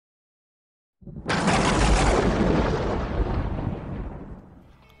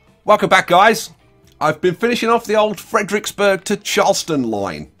Welcome back, guys. I've been finishing off the old Fredericksburg to Charleston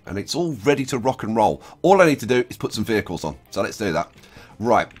line, and it's all ready to rock and roll. All I need to do is put some vehicles on, so let's do that.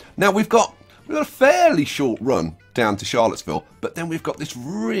 Right, now we've got a fairly short run down to Charlottesville, but then we've got this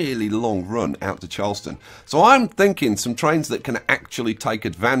really long run out to Charleston. So I'm thinking some trains that can actually take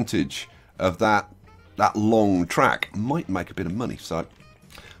advantage of that long track might make a bit of money. So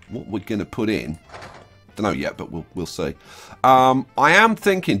what we're going to put in, don't know yet, but we'll see. I am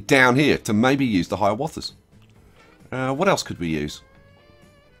thinking down here to maybe use the Hiawatha's. What else could we use?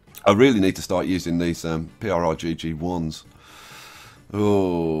 I really need to start using these PRRGG1s.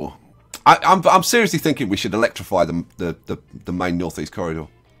 Oh, I'm seriously thinking we should electrify the main northeast corridor.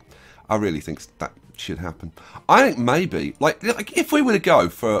 I really think that should happen. I think maybe like if we were to go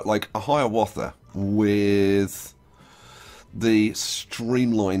for like a Hiawatha with the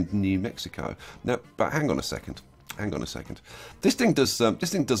streamlined New Mexico. No, but hang on a second. This thing does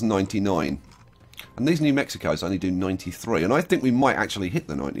 99, and these New Mexicos only do 93, and I think we might actually hit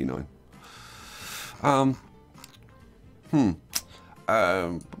the 99.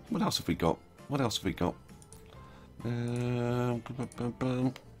 What else have we got?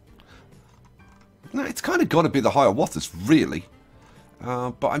 No, it's kind of got to be the Hiawatha's, really.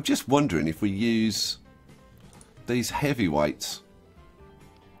 But I'm just wondering if we use these heavyweights.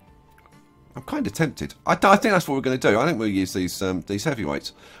 I'm kind of tempted. I think that's what we're going to do. I think we'll use these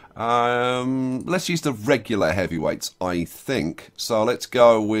heavyweights. Let's use the regular heavyweights, I think. So let's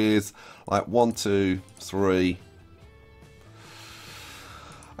go with like 1, 2, 3,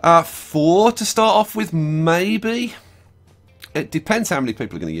 4 to start off with, maybe. It depends how many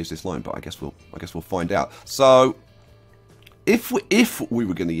people are going to use this line, but I guess we'll find out. So if we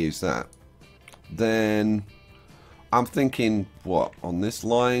were going to use that, then I'm thinking what on this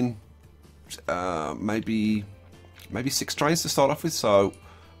line. Maybe 6 trains to start off with. So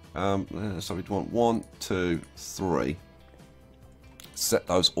we'd want 1, 2, 3. Set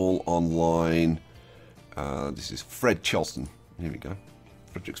those all online. This is Fred Charleston. Here we go.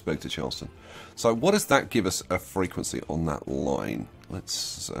 Fredericksburg to Charleston. So what does that give us a frequency on that line?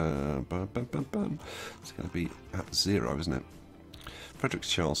 Let's it's going to be at 0, isn't it? Fredericks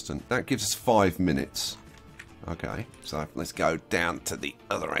Charleston. That gives us 5 minutes. Okay, so let's go down to the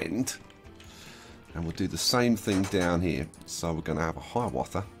other end. And we'll do the same thing down here. So we're going to have a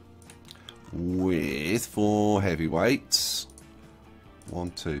Hiawatha with 4 heavyweights.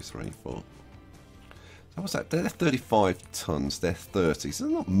 1, 2, 3, 4. So what's that? They're 35 tons. They're 30. So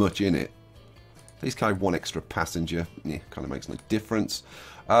there's not much in it. These carry 1 extra passenger. Yeah, kind of makes no difference.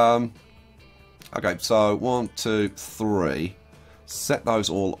 Okay, so 1, 2, 3. Set those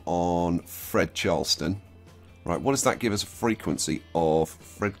all on Fred Charleston. Right, what does that give us a frequency of?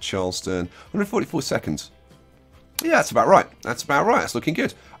 Fred Charleston, 144 seconds. Yeah, that's about right. That's looking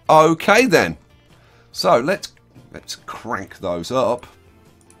good. Okay then. So let's crank those up.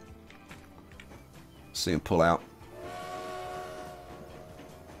 See them pull out.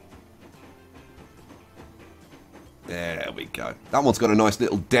 There we go. That one's got a nice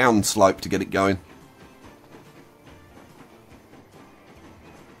little down slope to get it going.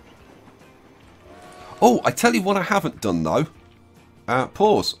 Oh, I tell you what I haven't done, though.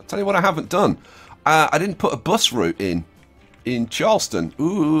 Pause. I tell you what I haven't done. I didn't put a bus route in Charleston.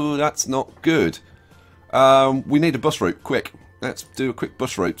 Ooh, that's not good. We need a bus route, quick. Let's do a quick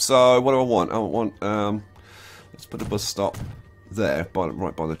bus route. So, what do I want? I want, let's put a bus stop there,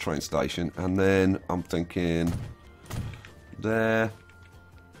 right by the train station. And then I'm thinking there.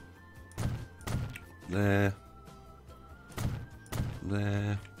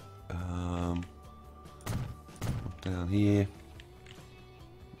 Down here,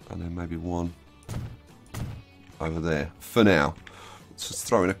 and then maybe one over there for now. Let's just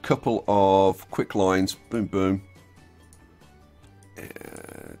throw in a couple of quick lines. Boom, boom.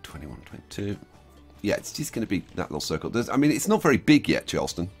 21, 22. Yeah, it's just going to be that little circle. I mean, it's not very big yet,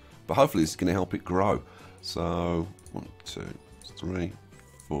 Charleston, but hopefully this is going to help it grow. So 1, 2, 3,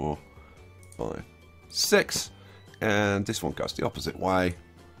 4, 5, 6, and this one goes the opposite way.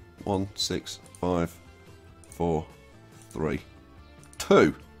 1, 6, 5, 4, 3,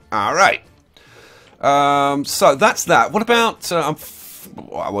 2. All right. So that's that. What about?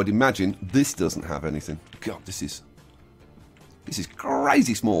 I would imagine this doesn't have anything. God, this is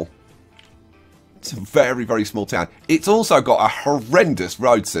crazy small. It's a very, very small town. It's also got a horrendous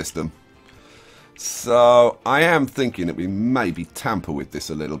road system. So I am thinking that we maybe tamper with this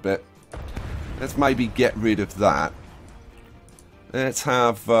a little bit. Let's maybe get rid of that. Let's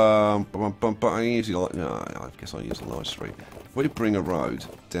have, I usually like, no, I guess I'll use a large street. If we bring a road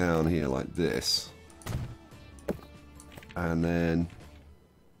down here like this, and then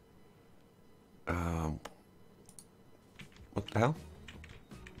What the hell?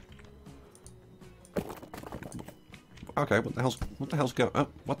 Okay, what the hell's going? Oh,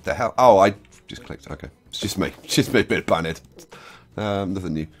 what the hell? Oh, I just clicked. Okay, it's just me. It's just me, a bit of bonehead.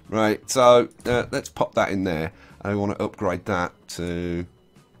 Nothing new. Right, so let's pop that in there. I want to upgrade that to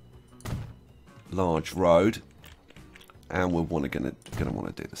large road, and we're gonna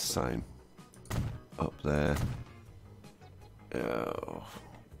want to do the same up there.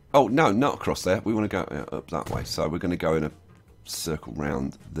 Oh no, not across there. We want to go up that way. So we're going to go in a circle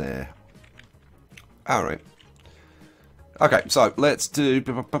round there. All right. Okay, so let's do...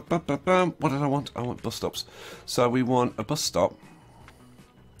 What did I want? I want bus stops. So we want a bus stop.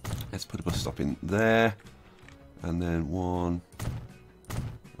 Let's put a bus stop in there. And then one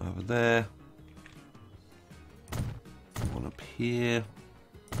over there. One up here.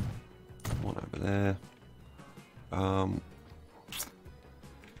 One over there.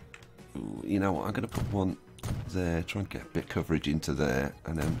 You know what? I'm going to put one there. Try and get a bit of coverage into there.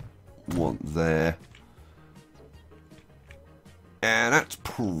 And then one there. And that's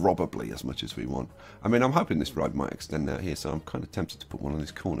probably as much as we want. I mean, I'm hoping this road might extend out here, so I'm kind of tempted to put one on this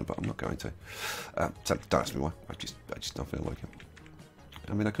corner, but I'm not going to. So don't ask me why. I just don't feel like it.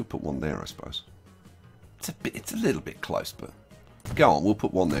 I mean, I could put one there, I suppose. It's a little bit close, but go on. We'll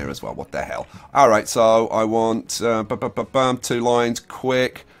put one there as well. What the hell? All right. So I want 2 lines,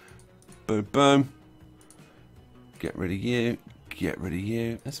 quick. Boom, boom. Get rid of you. Get rid of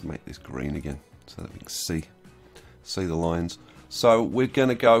you. Let's make this green again so that we can see the lines. So we're going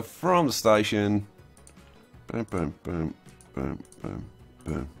to go from the station, boom, boom, boom, boom, boom,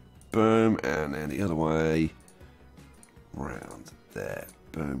 boom, boom, and then the other way, round there,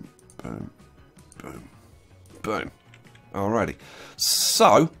 boom, boom, boom, boom. Alrighty.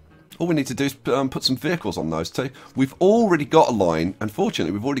 So all we need to do is put some vehicles on those two. We've already got a line,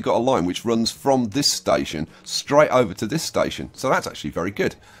 unfortunately, we've already got a line which runs from this station straight over to this station. So that's actually very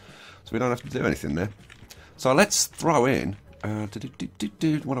good. So we don't have to do anything there. So let's throw in, what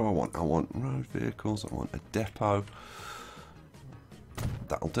do I want? I want road vehicles, I want a depot.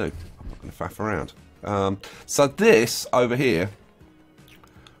 That'll do. I'm not going to faff around. So this over here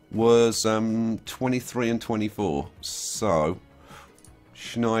was 23 and 24. So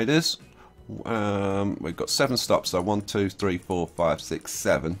Schneider's, we've got 7 stops. So 1, 2, 3, 4, 5, 6,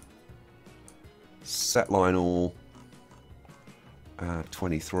 7. Set line all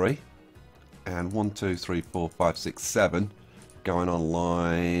 23. And 1, 2, 3, 4, 5, 6, 7 going on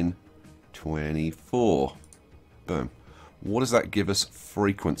line 24. Boom. What does that give us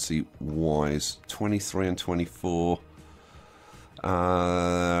frequency wise? 23 and 24.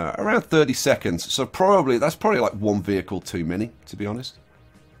 Around 30 seconds. So that's probably like 1 vehicle too many, to be honest.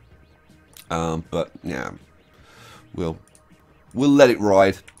 But yeah, we'll let it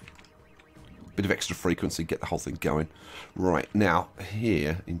ride. Bit of extra frequency, get the whole thing going. Right, now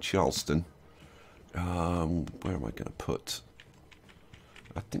here in Charleston, where am I going to put?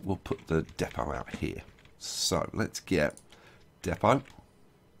 I think we'll put the depot out here. So let's get depot.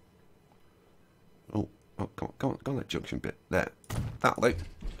 Oh, go on that junction bit there. That'll do.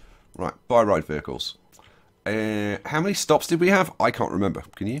 Right, buy road vehicles. How many stops did we have? I can't remember.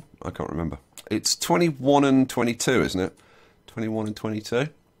 Can you? I can't remember. It's 21 and 22, isn't it? 21 and 22.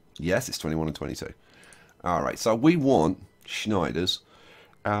 Yes, it's 21 and 22. All right, so we want Schneider's.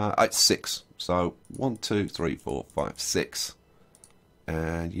 It's 6. So 1, 2, 3, 4, 5, 6.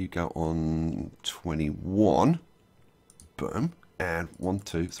 And you go on 21. Boom. And 1,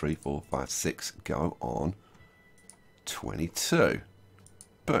 2, 3, 4, 5, 6 go on 22.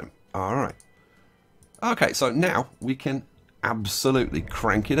 Boom. All right. Okay, so now we can absolutely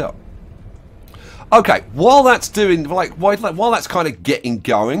crank it up. Okay, while that's doing, while that's kind of getting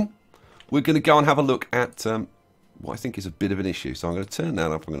going, we're going to go and have a look at what I think is a bit of an issue. So I'm going to turn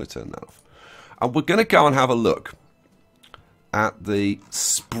that up, I'm going to turn that off. And we're going to go and have a look at the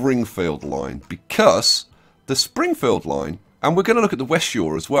Springfield line, because the Springfield line, and we're going to look at the West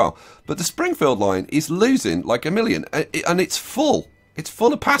Shore as well, but the Springfield line is losing like a million, and it's full. It's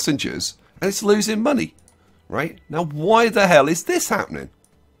full of passengers, and it's losing money. Right? Now, why the hell is this happening?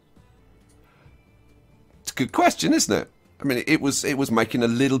 It's a good question, isn't it? I mean, it was making a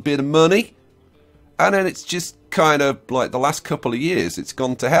little bit of money, and then it's just kind of like the last couple of years, it's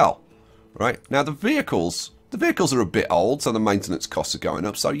gone to hell. Right? Now, the vehicles are a bit old, so the maintenance costs are going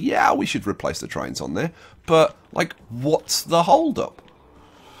up. So, yeah, we should replace the trains on there. But, like, what's the hold-up?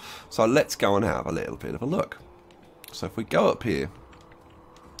 So, let's go and have a little bit of a look. So, if we go up here,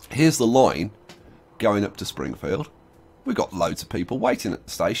 here's the line going up to Springfield. We've got loads of people waiting at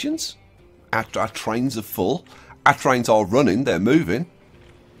the stations. Our trains are full. Our trains are running. They're moving.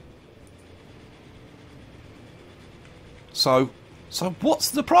 So what's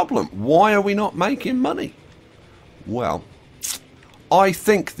the problem? Why are we not making money? Well, I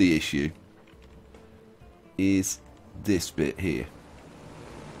think the issue is this bit here.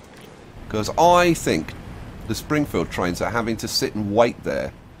 Because I think the Springfield trains are having to sit and wait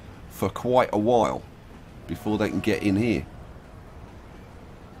there for quite a while before they can get in here.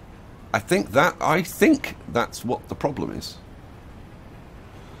 I think that's what the problem is.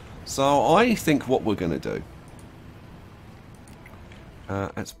 So I think what we're going to do...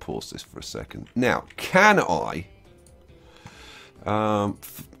 let's pause this for a second. Now, can I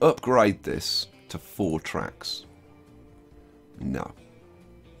upgrade this to 4 tracks? No.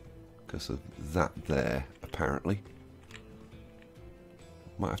 Because of that there, apparently.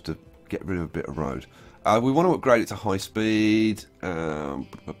 Might have to get rid of a bit of road. We want to upgrade it to high speed.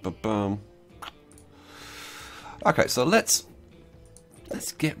 Okay, so let's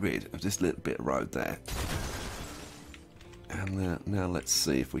get rid of this little bit of road there. And now let's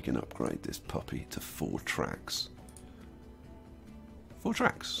see if we can upgrade this puppy to 4 tracks. 4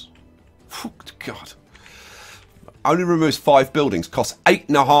 tracks. Oh, God. Only removes 5 buildings. Costs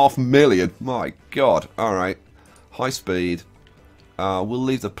 8.5 million. My God. Alright. High speed. We'll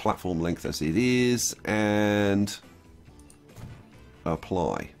leave the platform length as it is. And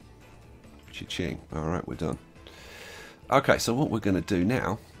apply. Cha-ching. Alright, we're done. Okay, so what we're going to do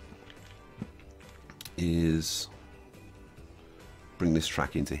now is bring this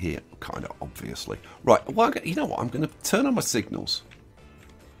track into here, kind of obviously. Right, well, you know what? I'm going to turn on my signals.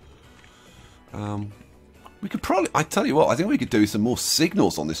 We could probably, I tell you what, I think we could do some more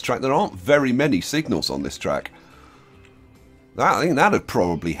signals on this track. There aren't very many signals on this track. I think that'd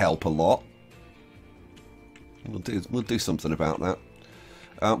probably help a lot. We'll do something about that.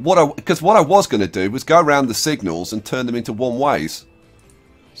 Because what I was going to do was go around the signals and turn them into one-ways,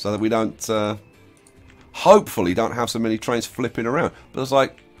 so that we don't, hopefully, don't have so many trains flipping around. But it's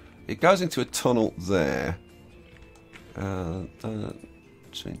like, it goes into a tunnel there.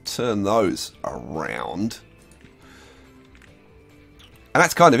 Turn those around, and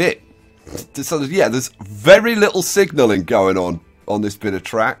that's kind of it. So yeah, there's very little signalling going on this bit of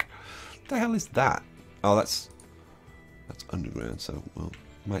track. What the hell is that? Oh, that's underground. So we'll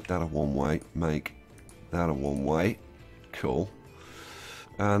make that a one-way. Make that a one-way. Cool.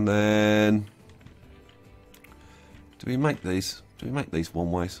 And then, do we make these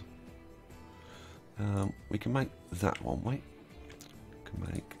one-ways? We can make that one-way.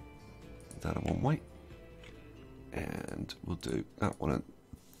 Make that a one-way, and we'll do that one and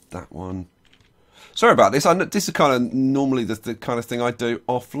that one. Sorry about this. This is kind of normally the kind of thing I do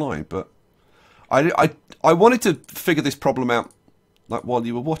offline, but I wanted to figure this problem out like while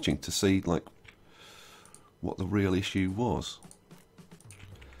you were watching to see like what the real issue was.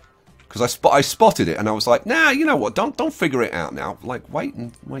 Because I spotted it and I was like, nah, you know what? Don't figure it out now. Like wait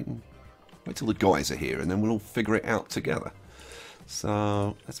till the guys are here and then we'll all figure it out together.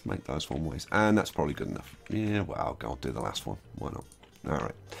 So let's make those one-ways, and that's probably good enough. Yeah, well, I'll do the last one. Why not? All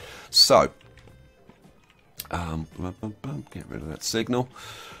right. So, get rid of that signal.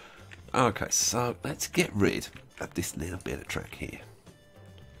 Okay, so let's get rid of this little bit of track here.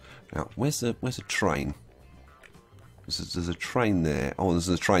 Now, where's a train? There's a train there. Oh, there's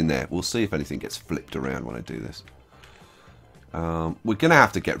a train there. We'll see if anything gets flipped around when I do this. We're going to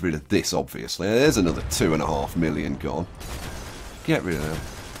have to get rid of this, obviously. There's another 2.5 million gone. Get rid of them.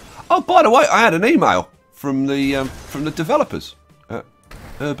 Oh, by the way, I had an email from the developers at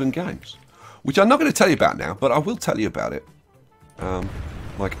Urban Games, which I'm not going to tell you about now, but I will tell you about it,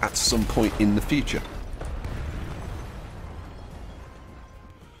 like at some point in the future.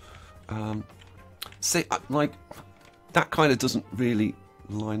 See, like that kind of doesn't really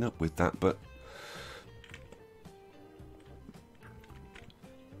line up with that, but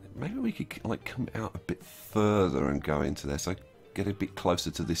maybe we could like come out a bit further and go into there. So get a bit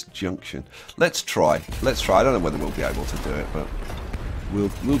closer to this junction. Let's try. I don't know whether we'll be able to do it, but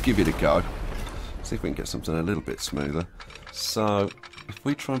we'll give it a go. See if we can get something a little bit smoother. So if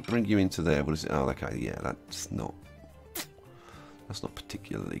we try and bring you into there, what is it? Oh, okay, yeah, that's not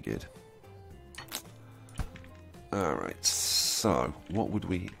particularly good. All right. So what would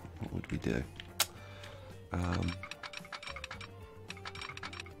we do?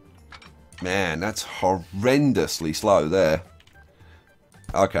 Man, that's horrendously slow there.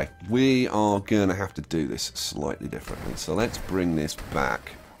 Okay, we are going to have to do this slightly differently. So let's bring this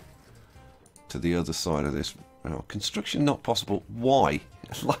back to the other side of this. Oh, construction not possible. Why?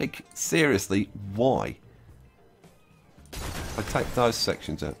 Like, seriously, why? I take those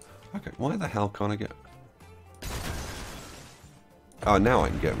sections out. Okay, why the hell can't I get... Oh, now I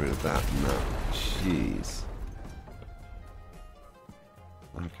can get rid of that. No, jeez.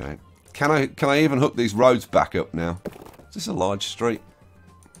 Okay. Can I even hook these roads back up now? Is this a large street?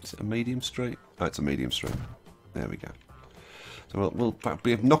 Is it a medium street? Oh, it's a medium street. There we go. So we'll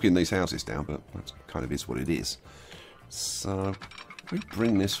be knocking these houses down, but that kind of is what it is. So if we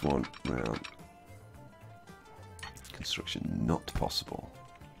bring this one round. Construction not possible.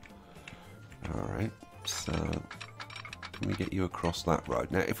 Alright, so can we get you across that road?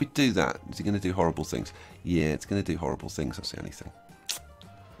 Now, if we do that, is it going to do horrible things? Yeah, it's going to do horrible things, that's the only thing.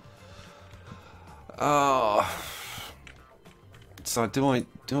 So do I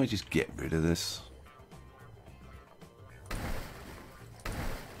just get rid of this?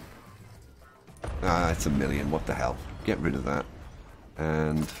 It's a million, what the hell. Get rid of that.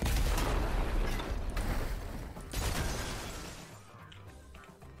 And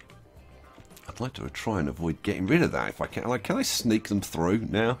I'd like to try and avoid getting rid of that if I can. Like, can I sneak them through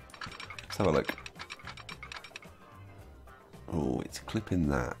now? Let's have a look. Oh, it's clipping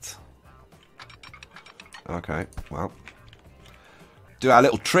that. Okay, well, do our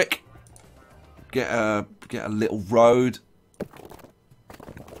little trick. Get a little road.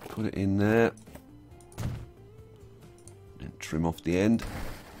 Put it in there. And trim off the end.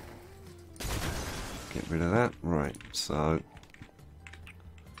 Get rid of that. Right, so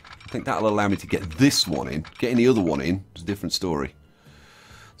I think that'll allow me to get this one in. Getting the other one in is a different story.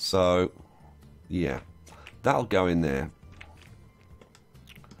 So, yeah, that'll go in there.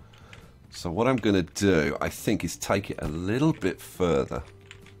 So what I'm going to do, I think, is take it a little bit further.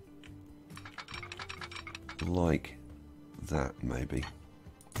 Like that, maybe.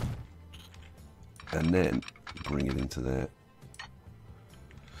 And then bring it into there.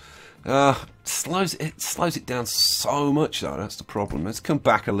 It slows it down so much, though. That's the problem. Let's come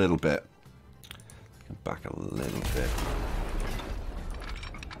back a little bit. Come back a little bit.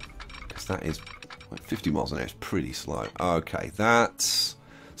 Because that is... like 50 miles an hour is pretty slow. Okay, that's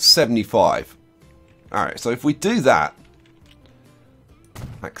 75. Alright, so if we do that,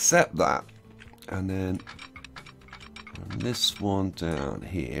 accept that, and then this one down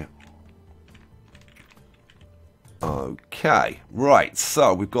here. Okay, right,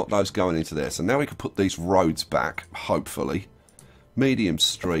 so we've got those going into there. So now we can put these roads back, hopefully. Medium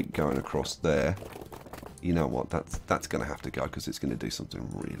street going across there. You know what, that's going to have to go because it's going to do something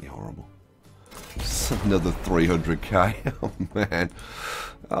really horrible. Another 300k. Oh man.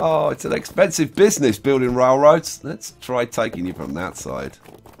 Oh, it's an expensive business building railroads. Let's try taking you from that side.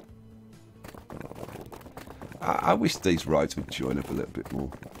 I wish these roads would join up a little bit more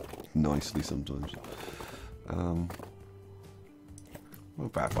nicely sometimes. What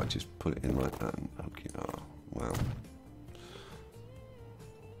about if I just put it in like that? Okay. Oh, wow.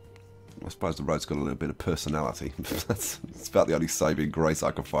 I suppose the road's got a little bit of personality. That's about the only saving grace I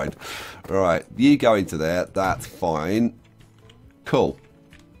can find. Alright, you go into there. That's fine. Cool.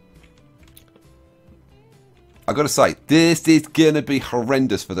 I've got to say, this is going to be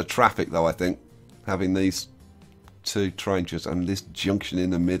horrendous for the traffic, though, I think. Having these two train tracks and this junction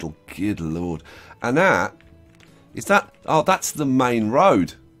in the middle. Good lord. And that... is that... oh, that's the main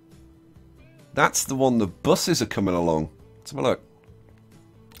road. That's the one the buses are coming along. Let's have a look.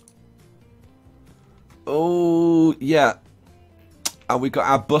 Oh, yeah. And we've got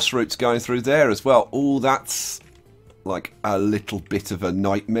our bus routes going through there as well. Oh, that's like a little bit of a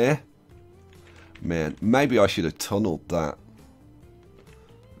nightmare. Man, maybe I should have tunneled that.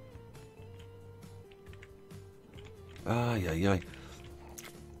 Ah, yeah.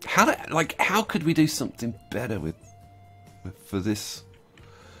 How could we do something better for this?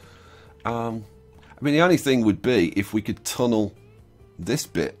 I mean, the only thing would be if we could tunnel this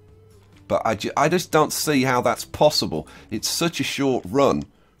bit. But I just don't see how that's possible. It's such a short run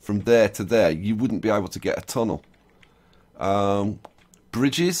from there to there. You wouldn't be able to get a tunnel.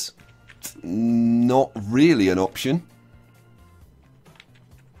 Bridges, not really an option.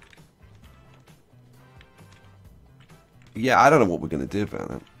 Yeah, I don't know what we're going to do about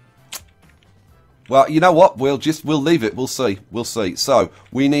that. Well, you know what? We'll leave it. We'll see. We'll see. So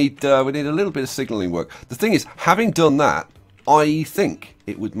we need a little bit of signalling work. The thing is, having done that, I think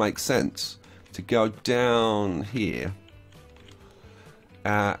it would make sense to go down here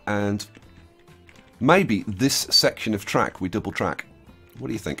and maybe this section of track we double track. What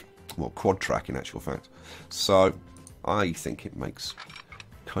do you think? Well, quad track in actual fact. So I think it makes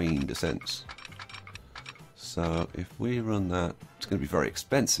kind of sense. So if we run that, it's going to be very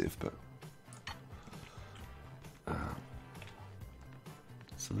expensive, but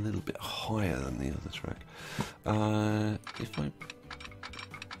it's a little bit higher than the other track.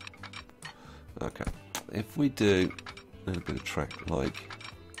 If we do a little bit of track like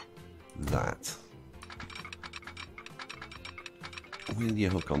that, Will you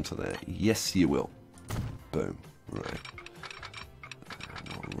hook onto there? Yes, you will. Boom. Right.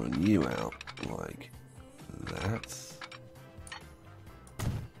 And we'll run you out like that.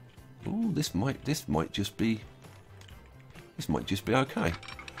 Ooh, this might just be okay.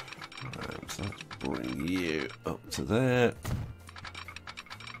 Right, so let's bring you up to there.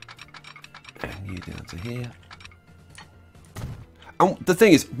 And you down to here. And the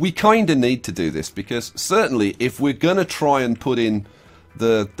thing is, we kind of need to do this because certainly if we're going to try and put in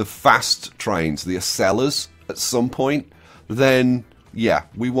the fast trains, the Accelas, at some point, then yeah,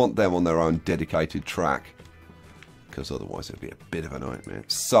 we want them on their own dedicated track because otherwise it'd be a bit of a nightmare.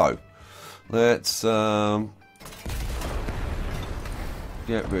 So let's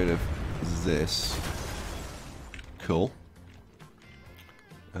get rid of this. Cool.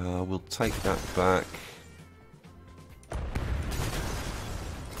 We'll take that back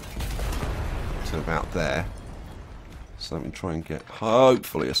to about there, so we can try and get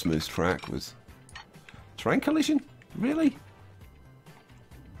hopefully a smooth track with terrain collision. Really?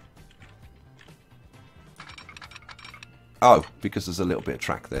 Oh, because there's a little bit of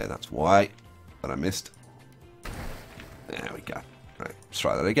track there. That's why that I missed. There we go. Right, let's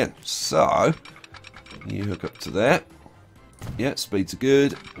try that again. So you hook up to there. Yeah, speeds are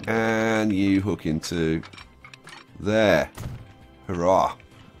good, and you hook into there. Hurrah!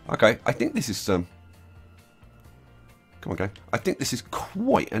 Okay, I think this is come on, go. I think this is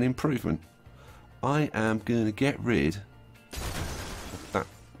quite an improvement. I am going to get rid of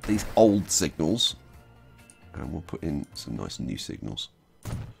these old signals, and we'll put in some nice new signals.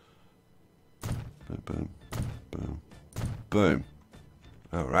 Boom, boom, boom, boom.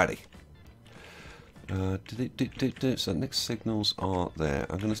 Alrighty. So next signals are there.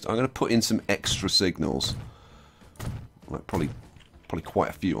 I'm gonna put in some extra signals, like probably quite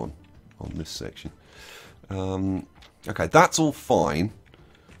a few on this section. Okay, that's all fine.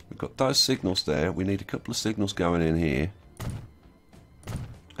 We've got those signals there. We need a couple of signals going in here.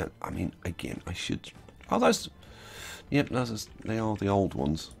 And I mean, again, I should. Oh, those. Yep, they are the old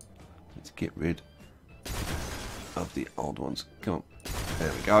ones. Let's get rid of the old ones. Come on,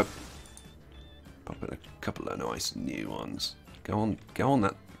 there we go. Pop in a couple of nice new ones. Go on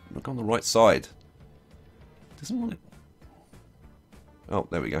that. Look on the right side. Doesn't want it. Oh,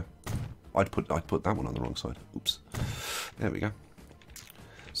 there we go. I'd put that one on the wrong side. Oops. There we go.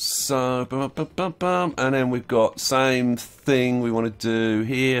 So, and then we've got same thing we want to do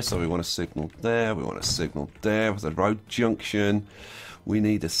here. So we want a signal there. We want a signal there with a road junction. We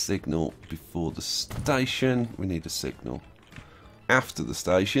need a signal before the station. We need a signal after the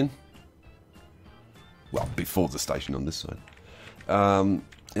station. Well, before the station on this side. And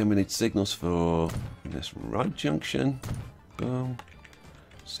we need signals for this road junction. Boom.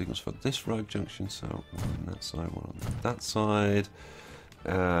 Signals for this road junction. So one on that side, one on that side.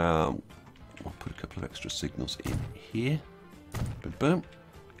 We'll put a couple of extra signals in here. Boom, boom.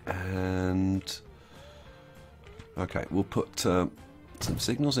 And okay, we'll put some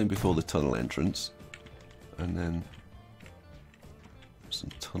signals in before the tunnel entrance, and then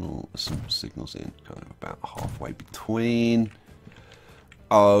some signals in kind of about halfway between.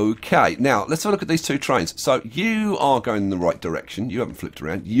 Okay, now let's have a look at these two trains. So you are going in the right direction. You haven't flipped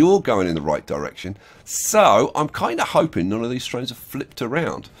around. You're going in the right direction. So I'm kind of hoping none of these trains have flipped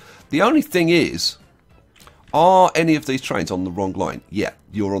around. The only thing is, are any of these trains on the wrong line? Yeah,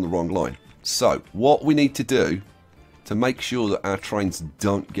 you're on the wrong line. So what we need to do to make sure that our trains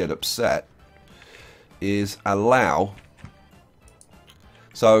don't get upset is allow.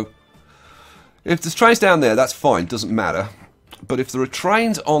 So if there's trains down there, that's fine, doesn't matter. But if there are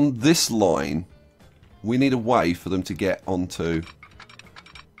trains on this line, we need a way for them to get onto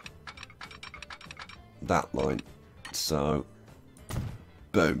that line. So,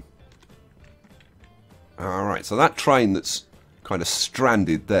 boom. Alright, so that train that's kind of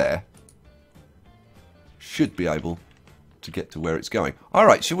stranded there should be able to get to where it's going.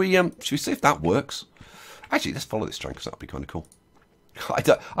 Alright, should we see if that works? Actually, let's follow this train because that would be kind of cool. I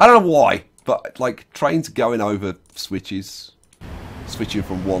don't know why, but like trains going over switches, switching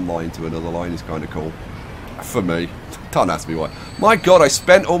from one line to another line is kind of cool. For me. Don't ask me why. My God, I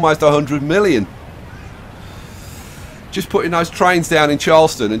spent almost 100 million just putting those trains down in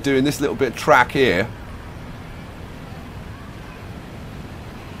Charleston and doing this little bit of track here.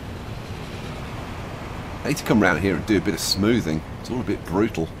 I need to come around here and do a bit of smoothing. It's all a bit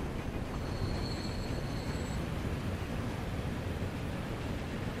brutal.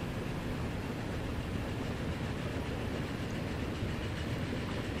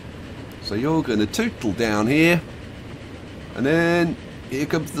 So you're going to tootle down here, and then here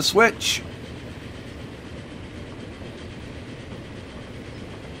comes the switch.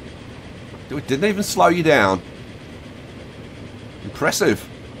 It didn't even slow you down. Impressive.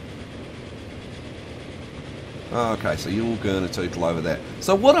 Okay, so you're all going to tootle over there.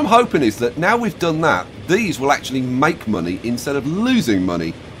 So what I'm hoping is that now we've done that, these will actually make money instead of losing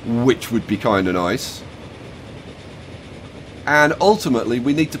money, which would be kind of nice. And ultimately,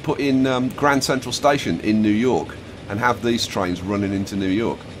 we need to put in Grand Central Station in New York and have these trains running into New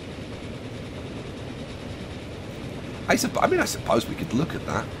York. I suppose we could look at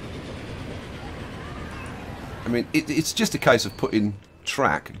that. I mean, it's just a case of putting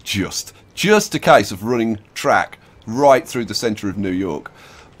track, just a case of running track right through the centre of New York.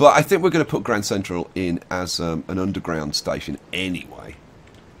 But I think we're going to put Grand Central in as an underground station anyway.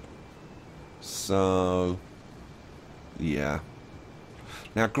 So, yeah.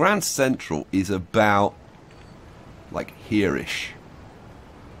 Now, Grand Central is about, like, here-ish.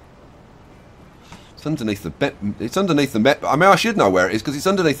 It's underneath the Met. It's underneath the Met. I mean, I should know where it is because it's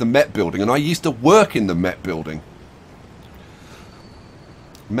underneath the Met building, and I used to work in the Met building.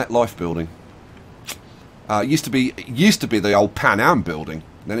 MetLife building. Used to be the old Pan Am building.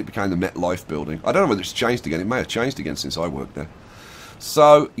 Then it became the MetLife building. I don't know whether it's changed again. It may have changed again since I worked there.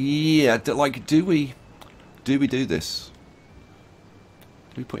 So yeah, like, do we do this?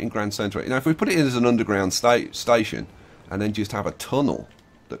 Do we put in Grand Central? You know, if we put it in as an underground station, and then just have a tunnel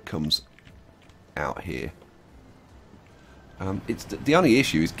that comes out here. It's the only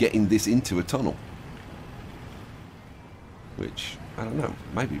issue is getting this into a tunnel, which I don't know.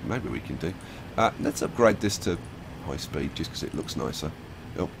 Maybe we can do. Let's upgrade this to high speed just because it looks nicer.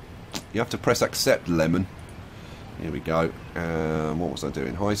 Oh, you have to press accept, Lemon. Here we go. What was I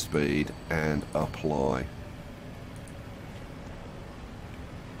doing? High speed and apply.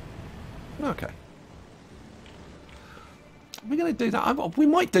 Okay. We're going to do that. We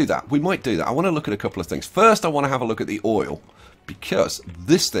might do that. We might do that. I want to look at a couple of things. First, I want to have a look at the oil because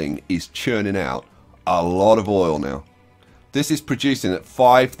this thing is churning out a lot of oil now. This is producing at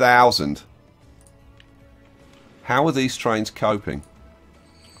 5,000. How are these trains coping?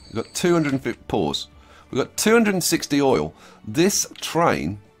 We've got 250 pause. We've got 260 oil. This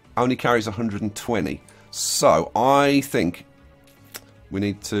train only carries 120. So I think we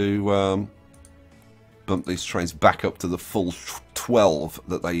need to bump these trains back up to the full 12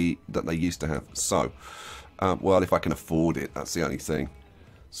 that they used to have. So, well, if I can afford it, that's the only thing.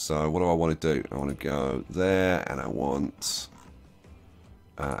 So what do I want to do? I want to go there, and I want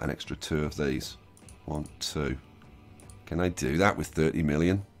an extra 2 of these. 1, 2. Can I do that with 30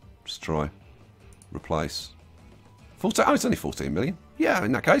 million? Let's try. Replace. 14. Oh, it's only 14 million. Yeah,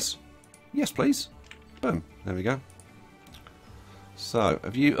 in that case. Yes, please. Boom. There we go. So,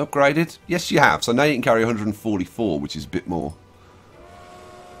 have you upgraded? Yes, you have. So now you can carry 144, which is a bit more.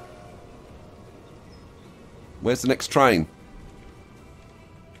 Where's the next train?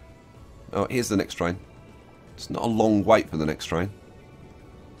 Oh, here's the next train. It's not a long wait for the next train.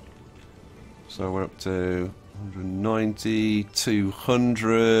 So we're up to 190,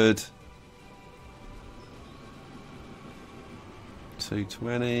 200,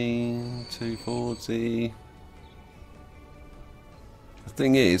 220, 240. The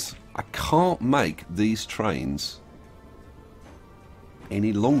thing is, I can't make these trains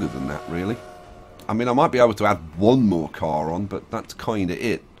any longer than that, really. I mean, I might be able to add one more car on, but that's kind of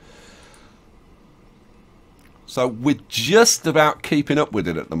it. So we're just about keeping up with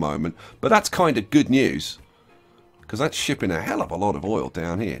it at the moment, but that's kind of good news because that's shipping a hell of a lot of oil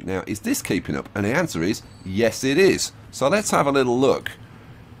down here. Now, is this keeping up? And the answer is yes, it is. So let's have a little look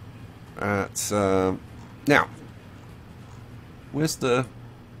at now. Where's the...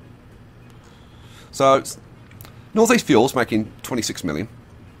 So Northeast Fuel's making 26 million.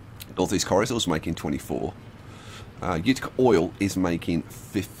 Northeast Corridor's making 24. Utica Oil is making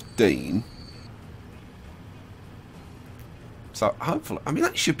 15. So hopefully, I mean,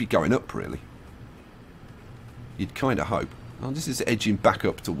 that should be going up, really. You'd kind of hope. Oh, this is edging back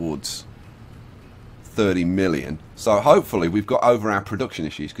up towards 30 million. So hopefully we've got over our production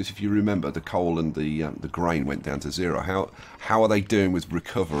issues, because if you remember, the coal and the grain went down to 0. How are they doing with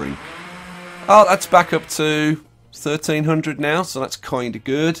recovering? Oh, that's back up to 1,300 now, so that's kind of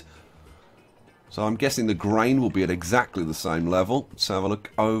good. So I'm guessing the grain will be at exactly the same level. Let's have a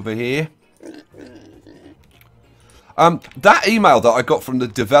look over here. That email that I got from the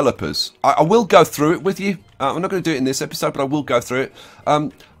developers, I will go through it with you. I'm not going to do it in this episode, but I will go through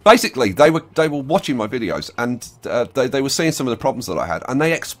it. Basically, they were watching my videos, and they were seeing some of the problems that I had, and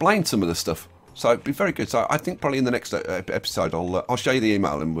they explained some of the stuff. So it'd be very good. So I think probably in the next episode, I'll show you the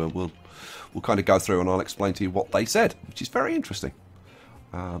email, and we'll kind of go through, and I'll explain to you what they said, which is very interesting.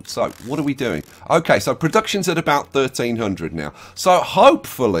 So, what are we doing? Okay, so production's at about 1,300 now. So,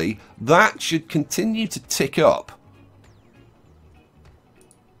 hopefully, that should continue to tick up.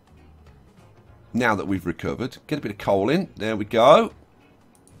 Now that we've recovered. Get a bit of coal in. There we go.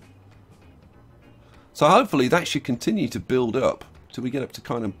 So, hopefully, that should continue to build up till we get up to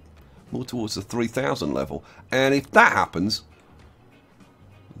kind of more towards the 3,000 level. And if that happens,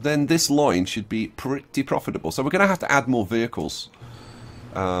 then this line should be pretty profitable. So, we're going to have to add more vehicles.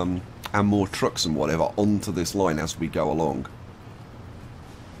 And more trucks and whatever onto this line as we go along.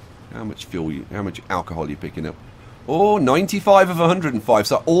 How much fuel how much alcohol you picking up? Oh, 95 of 105,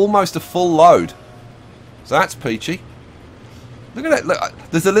 so almost a full load. So that's peachy. Look at that. Look,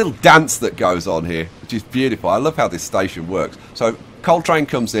 there's a little dance that goes on here, which is beautiful. I love how this station works. So coal train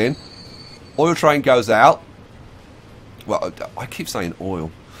comes in, oil train goes out. Well, I keep saying oil.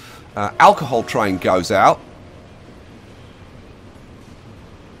 Alcohol train goes out.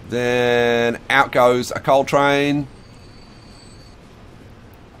 Then out goes a coal train.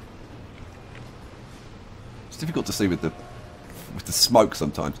 It's difficult to see with the smoke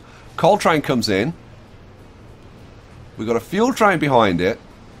sometimes. Coal train comes in. We've got a fuel train behind it.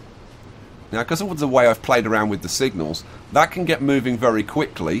 Now, because of the way I've played around with the signals, that can get moving very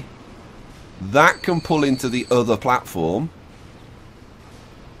quickly. That can pull into the other platform.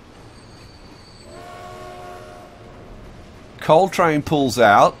 Coal train pulls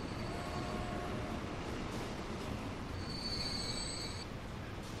out.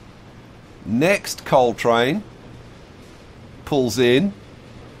 Next coal train pulls in.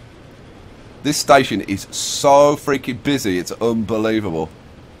 This station is so freaking busy, it's unbelievable.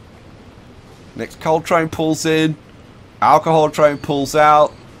 Next coal train pulls in. Alcohol train pulls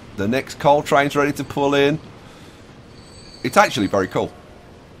out. The next coal train's ready to pull in. It's actually very cool.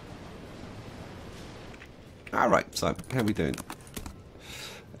 Alright, so how are we doing?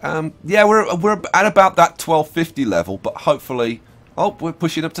 Yeah, we're at about that 1250 level, but hopefully... Oh, we're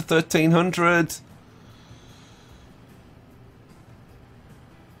pushing up to 1300.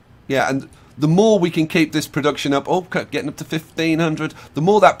 Yeah, and the more we can keep this production up... Oh, getting up to 1500. The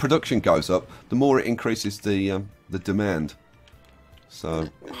more that production goes up, the more it increases the demand. So,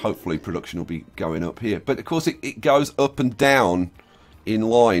 hopefully production will be going up here. But, of course, it goes up and down in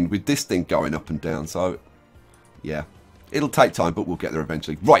line with this thing going up and down. So... yeah, it'll take time, but we'll get there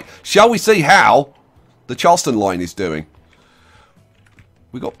eventually. Right, shall we see how the Charleston line is doing?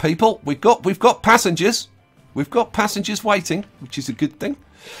 We've got people, we've got passengers, we've got passengers waiting, which is a good thing.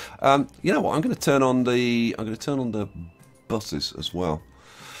 You know what? I'm going to turn on the buses as well.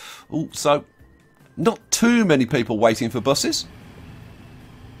 Oh, so not too many people waiting for buses,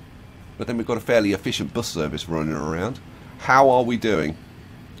 but then we've got a fairly efficient bus service running around. How are we doing?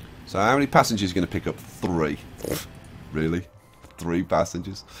 So how many passengers are going to pick up? 3. Really? 3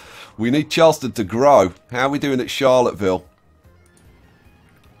 passengers? We need Charleston to grow. How are we doing at Charlottesville?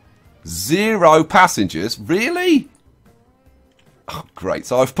 0 passengers? Really? Oh, great.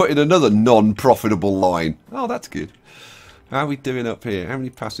 So I've put in another non-profitable line. Oh, that's good. How are we doing up here? How many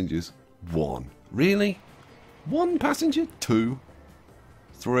passengers? 1. Really? 1 passenger? 2?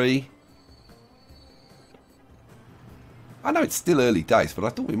 3? I know it's still early days, but I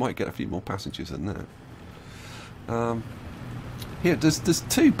thought we might get a few more passengers than that. Here, there's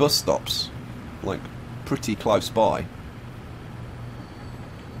 2 bus stops, like, pretty close by.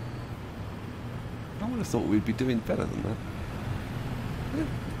 I would have thought we'd be doing better than that. Yeah.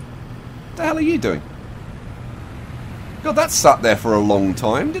 What the hell are you doing? God, that sat there for a long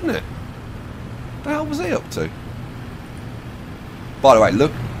time, didn't it? What the hell was he up to? By the way,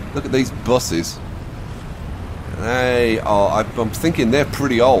 look at these buses. They are, I'm thinking they're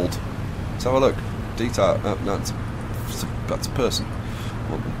pretty old. Let's have a look. Detail, no, that's a person.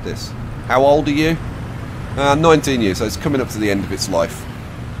 What this? How old are you? 19 years, so it's coming up to the end of its life.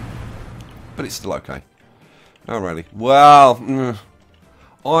 But it's still okay. Alrighty. Well,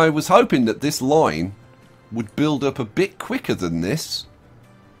 I was hoping that this line would build up a bit quicker than this.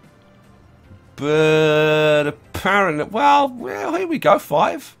 But apparently, well, here we go,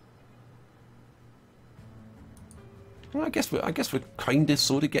 5. Well, I guess we're kind of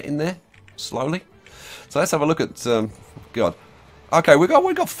sort of getting there slowly. So let's have a look at God. Okay, we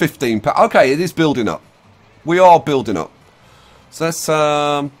got 15. Okay, it is building up. We are building up. So let's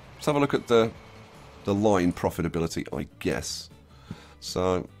have a look at the line profitability, I guess.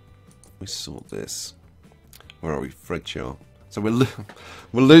 So we sort this. Where are we? Fred Char. So we're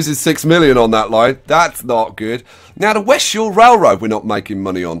losing 6 million on that line. That's not good. Now the West Shore Railroad we're not making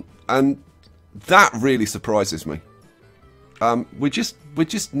money on, and that really surprises me. We're just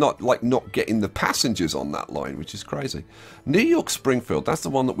not getting the passengers on that line, which is crazy. New York Springfield, that's the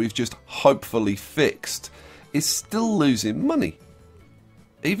one that we've just hopefully fixed, is still losing money,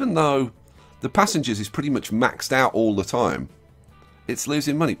 even though the passengers is pretty much maxed out all the time. It's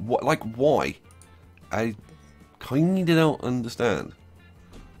losing money. What? Like, why? I kind of don't understand.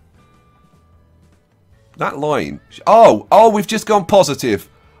 That line. Oh, we've just gone positive.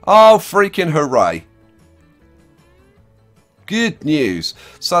 Oh, freaking hooray. Good news.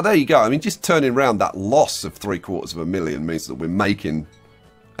 So there you go. I mean, just turning around that loss of $750,000 means that we're making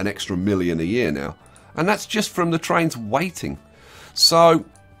an extra $1 million a year now. And that's just from the trains waiting. So,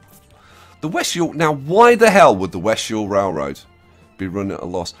 the West York... Now, why the hell would the West York Railroad be running at a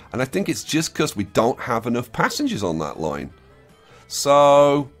loss? And I think it's just because we don't have enough passengers on that line.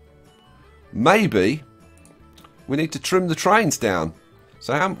 So, maybe we need to trim the trains down.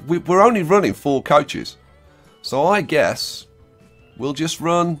 So, we're only running 4 coaches. So, I guess we'll just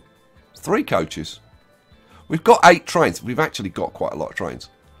run 3 coaches. We've got 8 trains. We've actually got quite a lot of trains.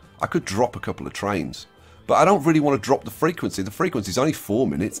 I could drop a couple of trains, but I don't really want to drop the frequency. The frequency is only 4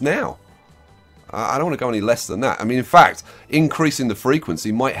 minutes now. I don't want to go any less than that. I mean, in fact, increasing the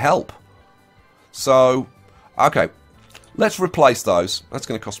frequency might help. So, okay, let's replace those. That's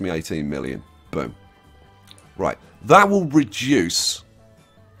going to cost me 18 million. Boom. Right, that will reduce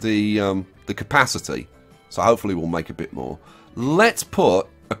the capacity. So hopefully we'll make a bit more. Let's put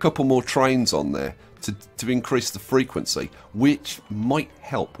a couple more trains on there to increase the frequency, which might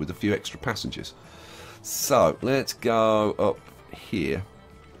help with a few extra passengers. So let's go up here.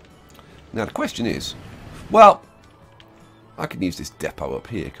 Now the question is, well, I can use this depot up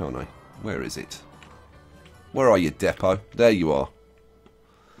here, can't I? Where is it? Where are you, depot? There you are.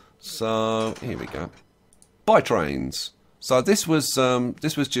 So here we go. Buy trains. So this was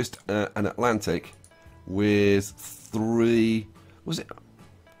just an Atlantic with 3. Was it?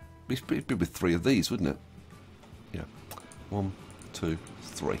 It'd be with 3 of these, wouldn't it? Yeah. 1, 2,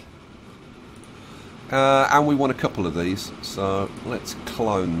 3. And we want a couple of these, so let's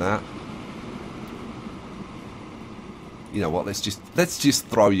clone that. You know what? Let's just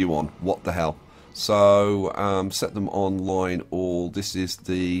throw you on. What the hell? So set them on line all. This is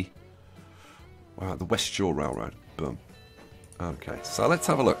the West Shore Railroad. Boom. Okay, so let's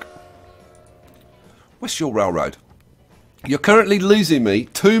have a look. West Shore Railroad. You're currently losing me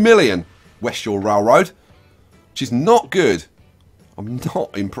 2 million, West Shore Railroad, which is not good. I'm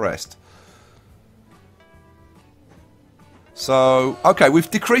not impressed. So, okay, we've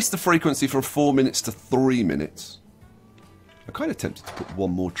decreased the frequency from 4 minutes to 3 minutes. I'm kind of tempted to put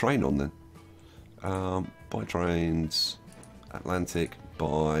one more train on then. Buy trains, Atlantic,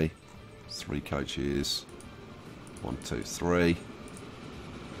 buy 3 coaches, 1, 2, 3,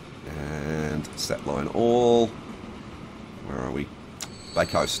 and set line all. Where are we? Bay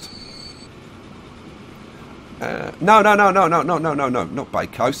Coast. No, not Bay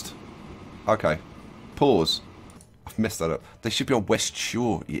Coast. Okay, pause. I've messed that up. They should be on West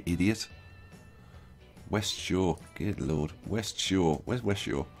Shore, you idiot. West Shore. Good lord. West Shore. Where's West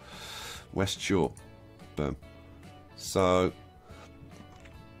Shore? West Shore. Boom. So,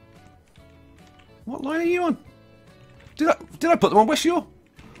 what line are you on? Did I put them on West Shore?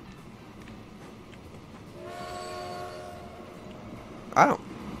 I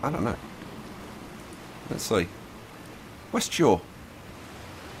don't know. Let's see. West Shore.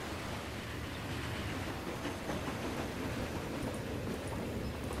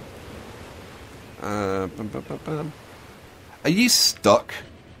 Are you stuck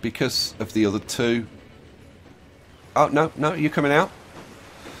because of the other 2? Oh, no, you're coming out.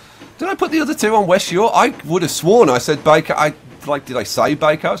 Did I put the other 2 on West Shore? I would have sworn I said Baker. Did I say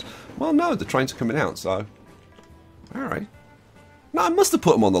Bakers? Well, no, the trains are coming out, so. Alright. No, I must have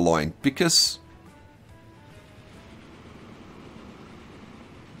put them on the line, because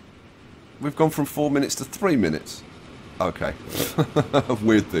we've gone from 4 minutes to 3 minutes. Okay.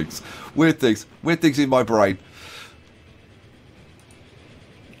 Weird things. Weird things. Weird things in my brain.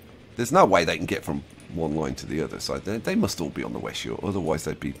 There's no way they can get from one line to the other, so they must all be on the West Shore, otherwise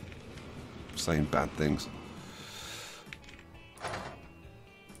they'd be saying bad things.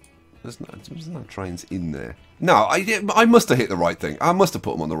 There's no trains in there. No, I must have hit the right thing. I must have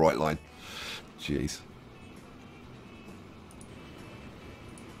put them on the right line. Jeez.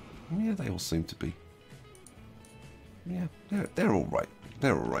 Yeah, they all seem to be. Yeah, they're all right.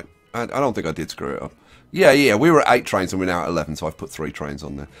 They're all right. I don't think I did screw it up. Yeah, we were at 8 trains and we're now at 11, so I've put 3 trains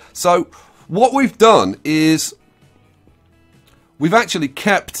on there. So, what we've done is we've actually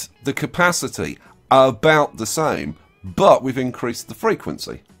kept the capacity about the same, but we've increased the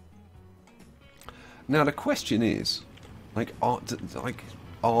frequency. Now the question is, Like,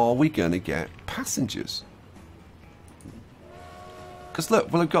 are we going to get passengers? Because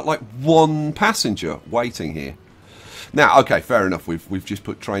look, we've got like one passenger waiting here. Now, okay, fair enough. We've just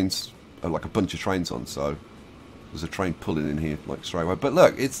put trains, like a bunch of trains on, so there's a train pulling in here like straight away. But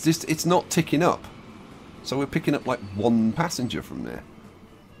look, it's not ticking up. So we're picking up like one passenger from there.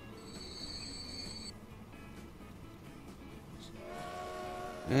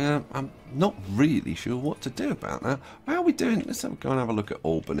 Yeah, I'm not really sure what to do about that. How are we doing? Let's go and have a look at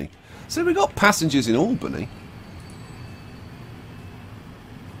Albany. So we've got passengers in Albany.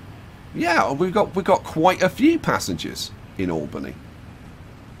 Yeah, we've got quite a few passengers in Albany.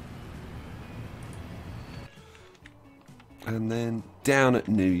 And then down at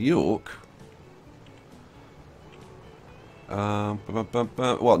New York,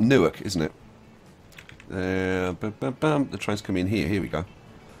 well, Newark, isn't it? The train's coming in here. Here we go.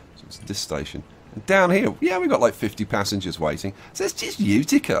 So it's this station. And down here, yeah, we've got like 50 passengers waiting. So it's just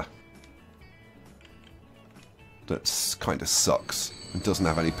Utica. That kind of sucks and doesn't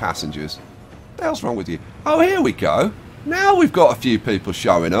have any passengers. What the hell's wrong with you? Oh, here we go. Now we've got a few people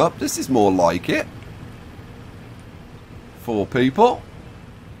showing up. This is more like it. 4 people.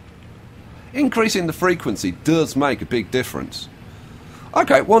 Increasing the frequency does make a big difference.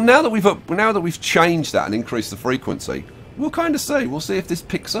 Okay, well now that we've changed that and increased the frequency, we'll kind of see. We'll see if this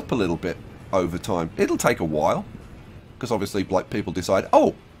picks up a little bit over time. It'll take a while because obviously, like, people decide,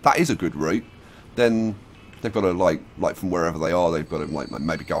 oh, that is a good route. Then they've got to like from wherever they are, they've got to like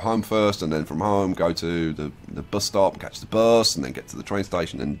maybe go home first, and then from home go to the bus stop, catch the bus, and then get to the train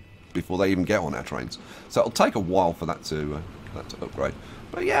station, and before they even get on our trains. So it'll take a while for that to upgrade.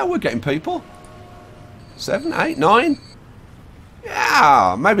 But yeah, we're getting people. 7, 8, 9.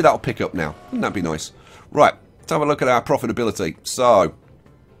 Yeah, maybe that'll pick up now. Wouldn't that be nice? Right, let's have a look at our profitability. So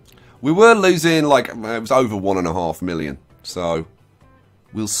we were losing like it was over 1.5 million. So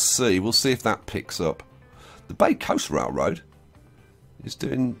we'll see. We'll see if that picks up. The Bay Coast Railroad is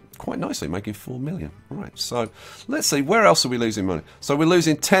doing quite nicely, making 4 million. Right, so let's see, where else are we losing money? So we're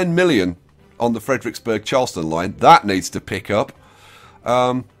losing 10 million on the Fredericksburg-Charleston line. That needs to pick up.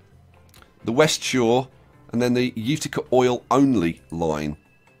 The West Shore, and then the Utica Oil Only line.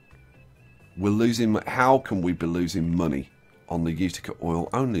 We're losing. How can we be losing money on the Utica Oil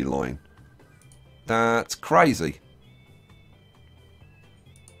Only line? That's crazy.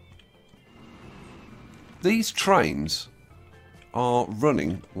 These trains are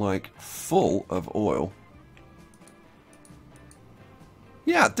running like full of oil.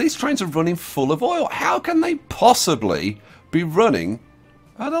 Yeah, these trains are running full of oil. How can they possibly be running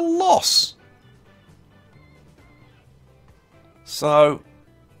at a loss? So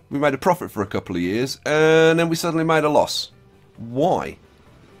we made a profit for a couple of years and then we suddenly made a loss. Why?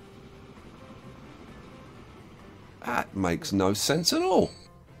 That makes no sense at all.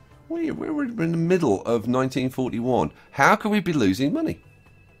 We're in the middle of 1941. How can we be losing money?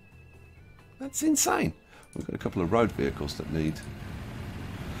 That's insane. We've got a couple of road vehicles that need...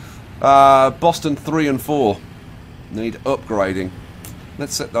 Boston 3 and 4 need upgrading.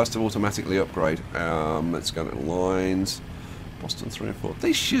 Let's set those to automatically upgrade. Let's go to lines. Boston 3 and 4.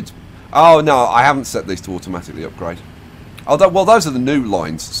 These should... Oh, no, I haven't set these to automatically upgrade. Although, well, those are the new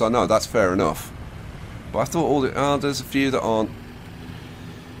lines, so no, that's fair enough. But I thought all the... there's a few that aren't...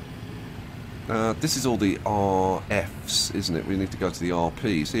 this is all the RFs, isn't it? We need to go to the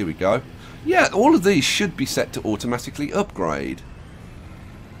RPs. Here we go. Yeah, all of these should be set to automatically upgrade.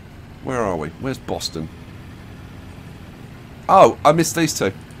 Where are we? Where's Boston? Oh, I missed these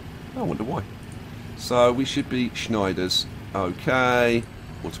two. I wonder why. So we should be Schneider's. Okay.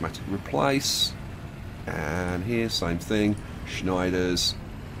 Automatic replace. And here, same thing. Schneider's.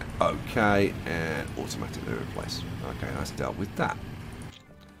 Okay. And automatically replace. Okay, that's dealt with that.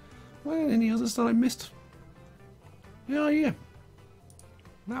 Well, any others that I missed? Yeah.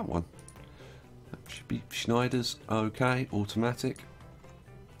 That one. That should be Schneider's. Okay. Automatic.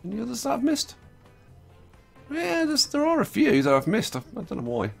 Any others that I've missed? Yeah, there are a few that I've missed. I don't know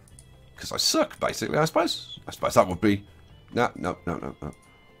why. Because I suck, basically, I suppose. I suppose that would be... No.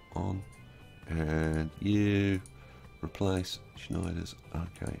 On. And you. Replace. Schneider's.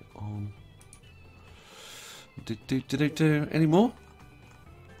 Okay, on. Any more?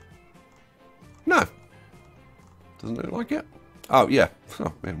 No. Doesn't look like it. Oh, yeah.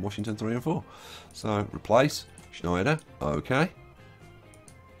 Oh, man, Washington 3 and 4. So, replace. Schneider. Okay.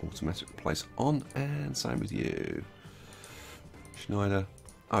 Automatic replace on, and same with you. Schneider,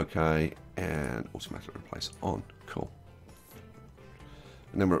 okay, and automatic replace on. Cool.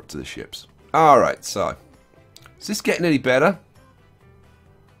 And then we're up to the ships. Alright, so is this getting any better?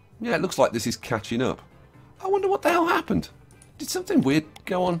 Yeah, it looks like this is catching up. I wonder what the hell happened. Did something weird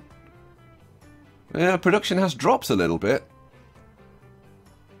go on? Yeah, production has dropped a little bit.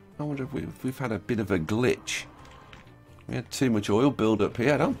 I wonder if we've had a bit of a glitch. We had too much oil build up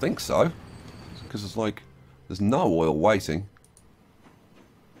here. I don't think so. Because it's like, there's no oil waiting.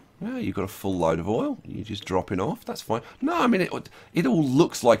 Yeah, you've got a full load of oil. You're just dropping off. That's fine. No, I mean, it all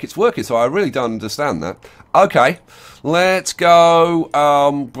looks like it's working, so I really don't understand that. Okay, let's go.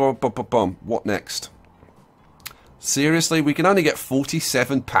 What next? Seriously, we can only get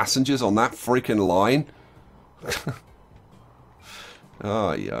 47 passengers on that freaking line?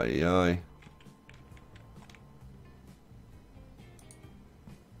 Ay, ay, ay.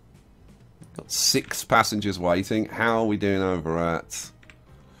 Got 6 passengers waiting. How are we doing over at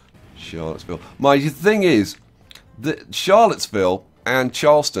Charlottesville? My thing is that Charlottesville and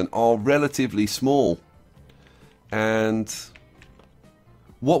Charleston are relatively small. And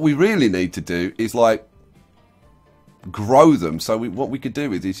what we really need to do is like grow them. So what we could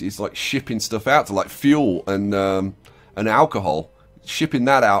do is like shipping stuff out to like fuel and alcohol. Shipping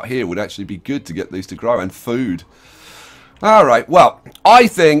that out here would actually be good to get these to grow, and food. Alright, well, I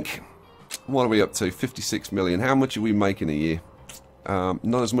think, what are we up to? 56 million. How much are we making a year?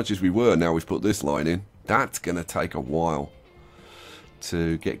 Not as much as we were now we've put this line in. That's going to take a while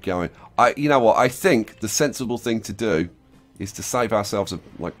to get going. You know what? I think the sensible thing to do is to save ourselves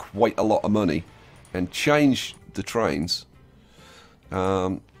like quite a lot of money and change the trains.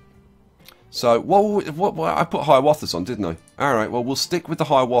 So, what I put Hiawatha's on, didn't I? Alright, well, we'll stick with the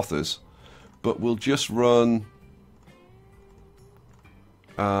Hiawatha's, but we'll just run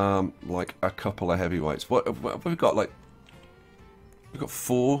like a couple of heavyweights. What we've got, like, we've got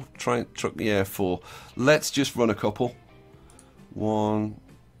 4 truck, yeah, 4. Let's just run a couple. 1.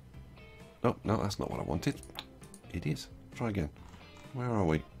 Oh, no, that's not what I wanted. It is. Try again. Where are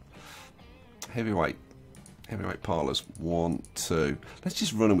we? Heavyweight parlours. 1, 2. Let's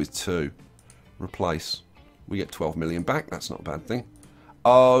just run them with 2. Replace. We get 12 million back. That's not a bad thing.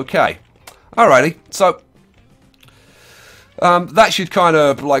 Okay. Alrighty. So that should kind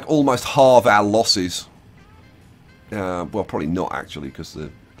of like almost halve our losses. Well, probably not actually, because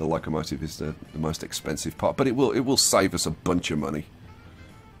the locomotive is the most expensive part, but it will save us a bunch of money.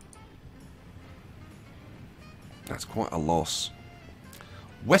 That's quite a loss.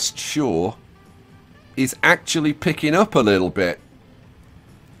 West Shore is actually picking up a little bit.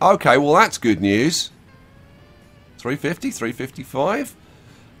 Okay, well that's good news. 350, 355.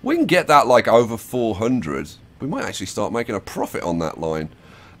 We can get that like over 400. We might actually start making a profit on that line.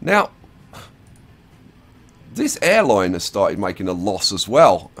 Now, this airline has started making a loss as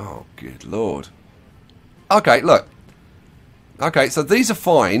well. Oh, good lord. Okay, look. Okay, so these are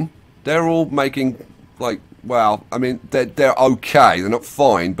fine. They're all making, like, well, I mean, they're okay. They're not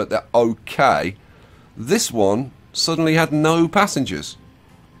fine, but they're okay. This one suddenly had no passengers.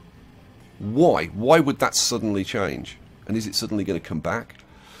 Why? Why would that suddenly change? And is it suddenly going to come back?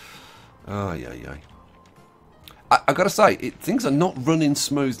 Oh, yeah, yeah. I've got to say, things are not running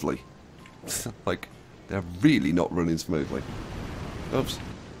smoothly. Like, they're really not running smoothly. Oops.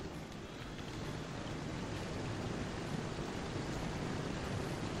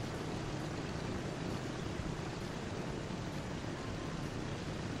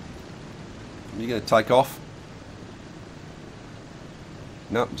 Are you going to take off?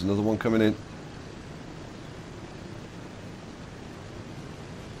 No, there's another one coming in.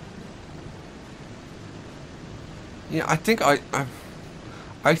 Yeah, I think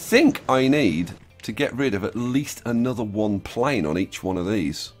I need to get rid of at least another one plane on each one of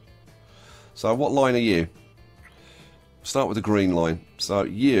these. So what line are you? Start with the green line. So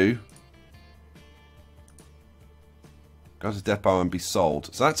you go to depot and be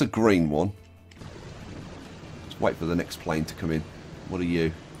sold. So that's a green one. Let's wait for the next plane to come in. What are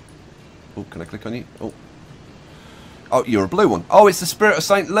you? Oh, can I click on you? Oh. Oh, you're a blue one. Oh, it's the Spirit of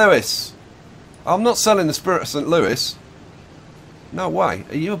St. Louis. I'm not selling the Spirit of St. Louis. No way.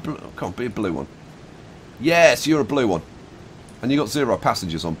 Are you a blue? Can't be a blue one. Yes, you're a blue one. And you got 0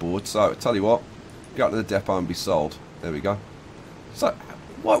 passengers on board. So, tell you what. Go to the depot and be sold. There we go. So,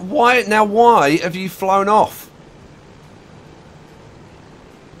 why have you flown off?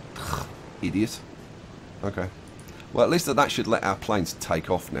 Idiot. Okay. Well, at least that should let our planes take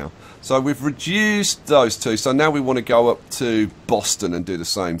off now. So we've reduced those 2. So now we want to go up to Boston and do the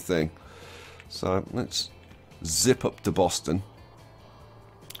same thing. So let's zip up to Boston.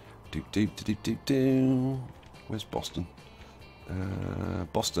 Where's Boston?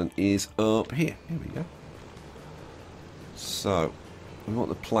 Boston is up here. Here we go. So we want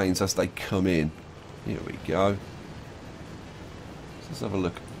the planes as they come in. Here we go. Let's have a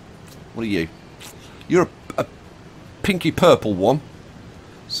look. What are you? You're pinky purple one.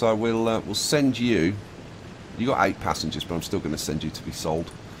 So we'll send you. You got 8 passengers, but I'm still going to send you to be sold.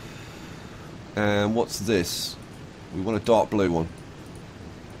 And what's this? We want a dark blue one.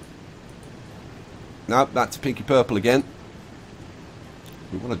 No, that's pinky purple again.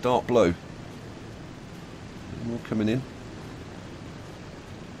 We want a dark blue. More coming in.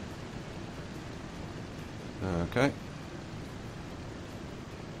 Okay.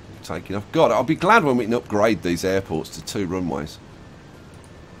 Taking off. God, I'll be glad when we can upgrade these airports to 2 runways.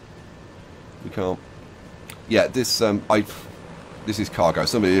 We can't. Yeah, this this is cargo.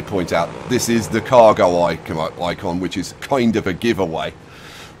 Somebody did point out this is the cargo icon, which is kind of a giveaway.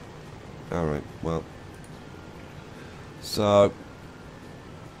 All right. Well. So.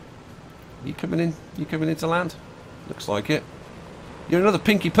 You coming in? You coming into land? Looks like it. You're another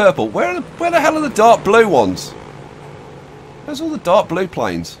pinky purple. Where the hell are the dark blue ones? Where's all the dark blue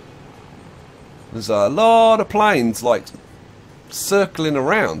planes? There's a lot of planes like circling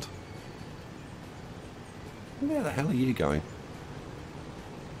around. Where the hell are you going?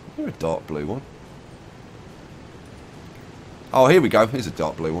 You're a dark blue one. Oh, here we go. Here's a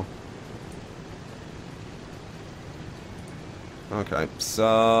dark blue one. Okay,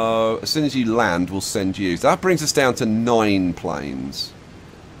 so as soon as you land, we'll send you. So that brings us down to 9 planes.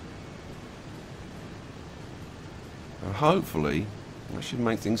 And hopefully, that should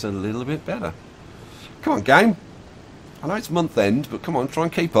make things a little bit better. Come on, game. I know it's month end, but come on, try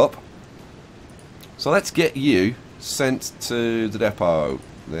and keep up. So let's get you sent to the depot.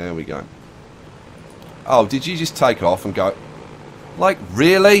 There we go. Oh, did you just take off and go? Like,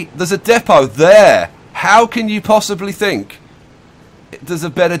 really? There's a depot there. How can you possibly think there's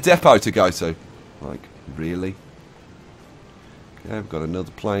a better depot to go to? Like, really? Okay, I've got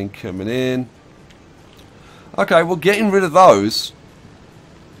another plane coming in. Okay, well, getting rid of those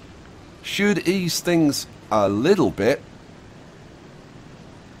should ease things a little bit.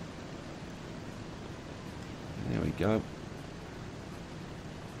 There we go.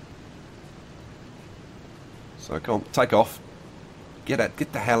 So come on, take off. Get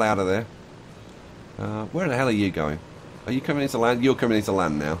the hell out of there. Where the hell are you going? Are you coming into land? You're coming into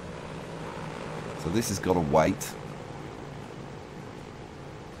land now. So this has got to wait.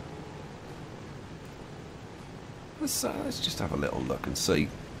 Let's just have a little look and see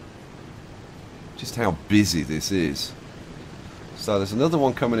just how busy this is. So there's another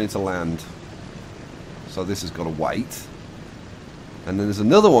one coming into land. So this has got to wait. And then there's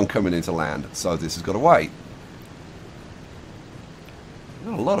another one coming into land. So this has got to wait.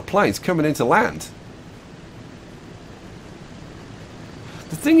 Got a lot of planes coming into land.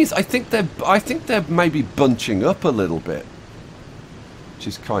 The thing is, I think they're maybe bunching up a little bit, which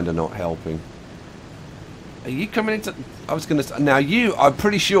is kind of not helping. Are you coming into? I was going to. Now I'm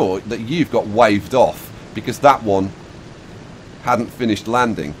pretty sure that you've got waved off because that one hadn't finished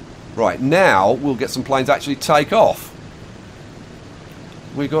landing. Right, now we'll get some planes actually take off.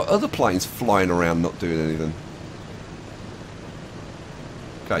 We've got other planes flying around not doing anything.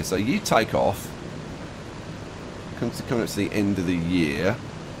 Okay, so you take off. Coming up to the end of the year.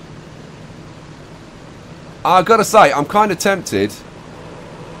 I've got to say, I'm kind of tempted.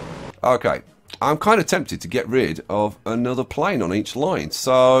 Okay, I'm kind of tempted to get rid of another plane on each line.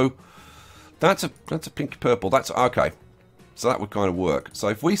 So that's a pinky purple. That's okay. So that would kind of work. So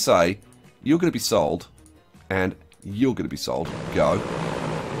if we say you're going to be sold and you're going to be sold, go.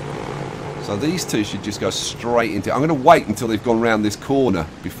 So these two should just go straight into. I'm going to wait until they've gone round this corner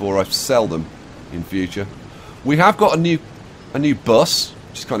before I sell them in future. We have got a new bus,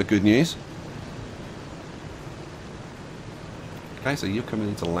 which is kind of good news. Okay, so you're coming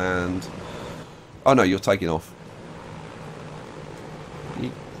into land. Oh no, you're taking off.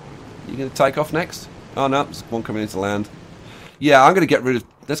 You going to take off next? Oh no, there's one coming into land. Yeah, I'm going to get rid of.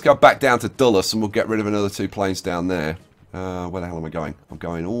 Let's go back down to Dulles, and we'll get rid of another 2 planes down there. Where the hell am I going? I'm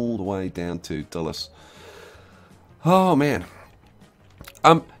going all the way down to Dulles. Oh man.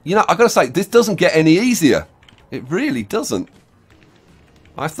 You know, I've got to say, this doesn't get any easier. It really doesn't.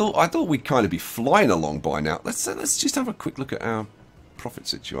 I thought we'd kind of be flying along by now. Let's just have a quick look at our profit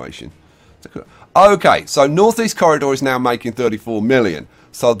situation. Okay, so Northeast Corridor is now making 34 million.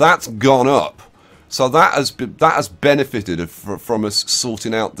 So that's gone up. So that has benefited from us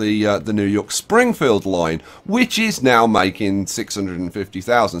sorting out the New York Springfield line, which is now making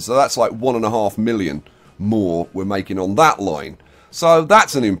 650,000. So that's like 1.5 million more we're making on that line. So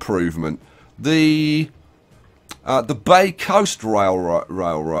that's an improvement. The Bay Coast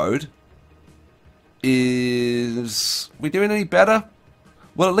Railroad is... we doing any better?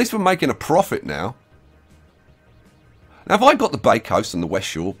 Well, at least we're making a profit now. Now, have I got the Bay Coast and the West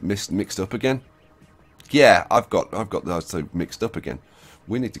Shore mixed up again? Yeah, I've got those two mixed up again.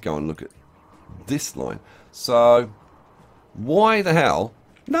 We need to go and look at this line. So, why the hell?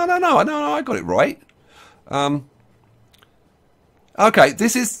 No, I got it right. Okay,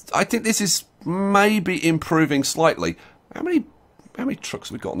 I think this is maybe improving slightly. How many trucks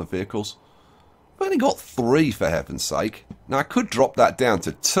have we got on the vehicles? We've only got 3, for heaven's sake. Now, I could drop that down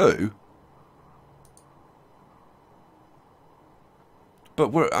to 2. But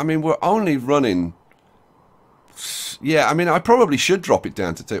we're only running... Yeah, I mean, I probably should drop it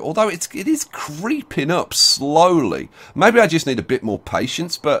down to 2. Although it is creeping up slowly. Maybe I just need a bit more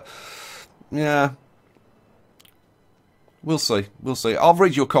patience, but... Yeah... We'll see. We'll see. I'll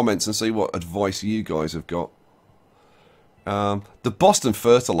read your comments and see what advice you guys have got. The Boston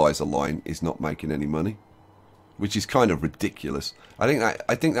fertilizer line is not making any money, which is kind of ridiculous. I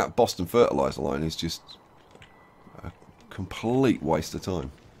think that Boston fertilizer line is just a complete waste of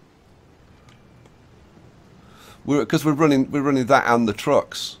time. Because we're running that and the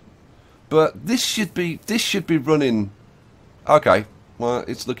trucks, but this should be running. Okay, well,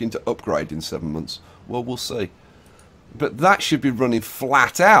 it's looking to upgrade in 7 months. Well, we'll see. But that should be running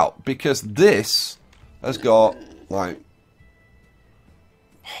flat out, because this has got, like,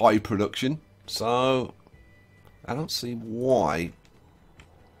 high production. So, I don't see why.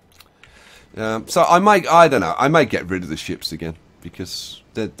 So, I don't know. I may get rid of the ships again, because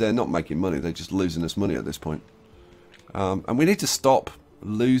they're not making money. They're just losing us money at this point. And we need to stop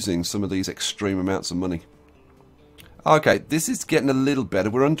losing some of these extreme amounts of money. Okay, this is getting a little better.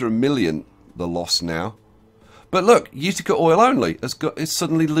 We're under 1 million, the loss now. But look, Utica Oil Only is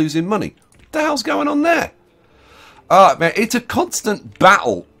suddenly losing money. What the hell's going on there? Man, it's a constant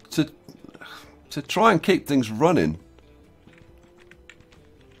battle to try and keep things running.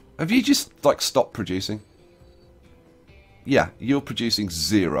 Have you just, like, stopped producing? Yeah, you're producing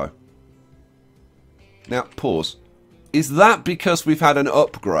 0. Now, pause. Is that because we've had an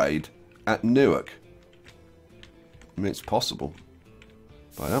upgrade at Newark? I mean, it's possible.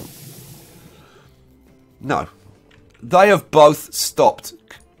 But I don't. No. They have both stopped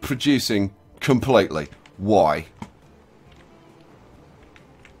producing completely. Why?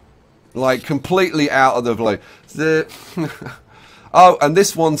 Like, completely out of the blue. Oh, and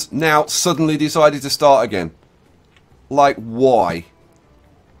this one's now suddenly decided to start again. Like, why?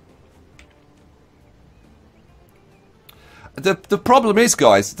 The problem is,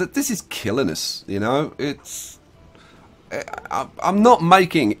 guys, that this is killing us, you know? I'm not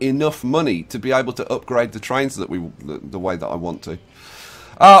making enough money to be able to upgrade the trains that the way that I want to.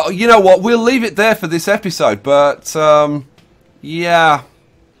 You know what? We'll leave it there for this episode. But yeah,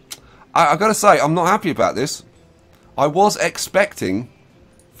 I got to say, I'm not happy about this. I was expecting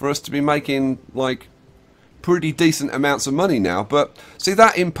for us to be making, like, pretty decent amounts of money now. But see,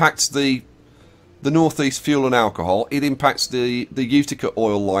 that impacts the Northeast Fuel and Alcohol. It impacts the Utica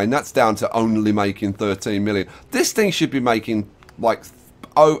oil line. That's down to only making 13 million. This thing should be making, like,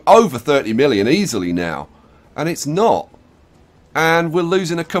 over 30 million easily now. And it's not. And we're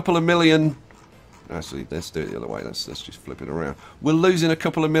losing a couple of million. Actually, let's do it the other way. Let's just flip it around. We're losing a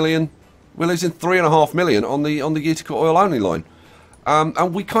couple of million. We're losing 3.5 million on the Utica oil only line.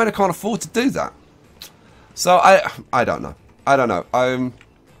 And we kind of can't afford to do that. So I don't know. I don't know.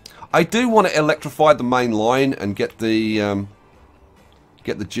 I do want to electrify the main line and get the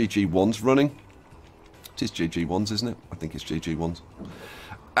GG1s running. It is GG1s, isn't it? I think it's GG1s.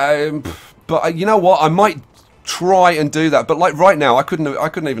 But you know what? I might try and do that. But like right now, I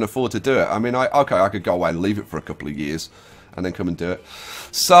couldn't even afford to do it. I mean, okay, I could go away and leave it for a couple of years and then come and do it.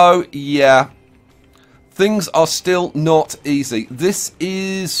 So yeah, things are still not easy. This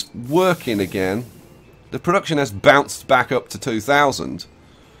is working again. The production has bounced back up to 2,000.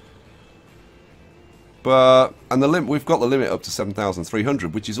 And we've got the limit up to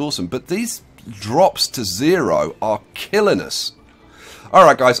 7,300, which is awesome. But these drops to 0 are killing us.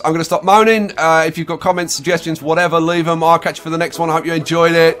 Alright guys, I'm going to stop moaning. If you've got comments, suggestions, whatever, leave them. I'll catch you for the next one. I hope you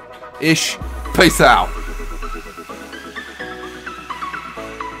enjoyed it. Peace out.